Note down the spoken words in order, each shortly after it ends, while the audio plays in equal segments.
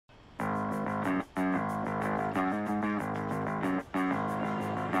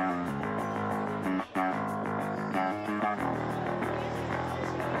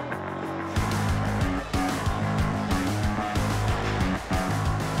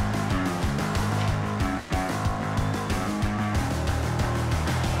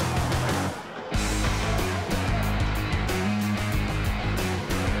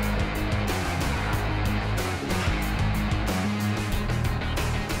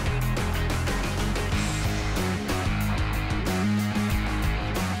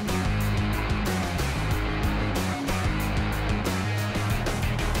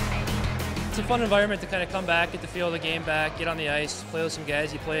fun environment to kind of come back, get the feel of the game back, get on the ice, play with some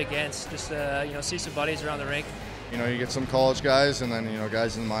guys you play against, just see some buddies around the rink. You get some college guys, and then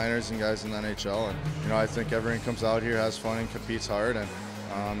guys in the minors and guys in the NHL, and I think everyone comes out here, has fun, and competes hard,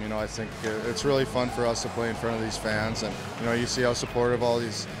 and I think it's really fun for us to play in front of these fans, and you see how supportive all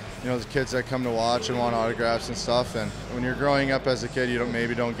these the kids that come to watch and want autographs and stuff. And when you're growing up as a kid, you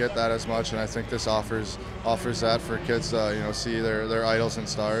maybe don't get that as much, and I think this offers that for kids to see their idols and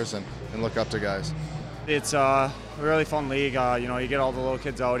stars and look up to guys. It's a really fun league. You get all the little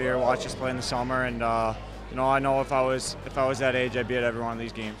kids out here, watch us play in the summer, and I know if I was that age, I'd be at every one of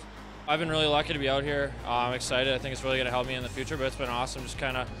these games. I've been really lucky to be out here. I'm excited. I think it's really going to help me in the future, but it's been awesome just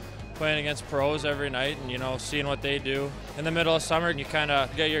kind of playing against pros every night and, seeing what they do. In the middle of summer, you kind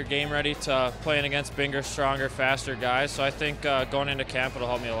of get your game ready to playing against bigger, stronger, faster guys. So I think going into camp, it'll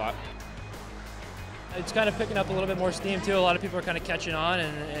help me a lot. It's kind of picking up a little bit more steam too. A lot of people are kind of catching on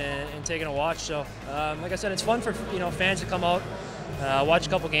and taking a watch. So like I said, it's fun for fans to come out, watch a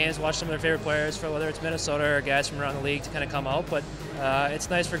couple games, watch some of their favorite players, for whether it's Minnesota or guys from around the league, to kind of come out. But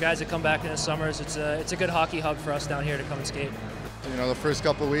it's nice for guys to come back in the summers. It's a good hockey hub for us down here to come and skate. The first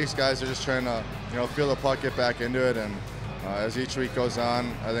couple of weeks, guys are just trying to feel the puck, get back into it, and as each week goes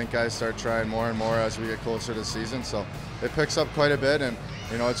on, I think guys start trying more and more as we get closer to the season. So it picks up quite a bit, and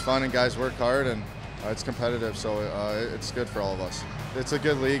it's fun, and guys work hard, and it's competitive, so it's good for all of us. It's a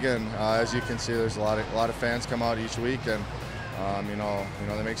good league, and as you can see, there's a lot of fans come out each week, and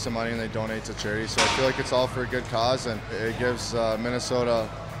they make some money and they donate to charity. So I feel like it's all for a good cause, and it gives Minnesota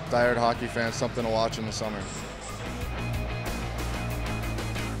diehard hockey fans something to watch in the summer.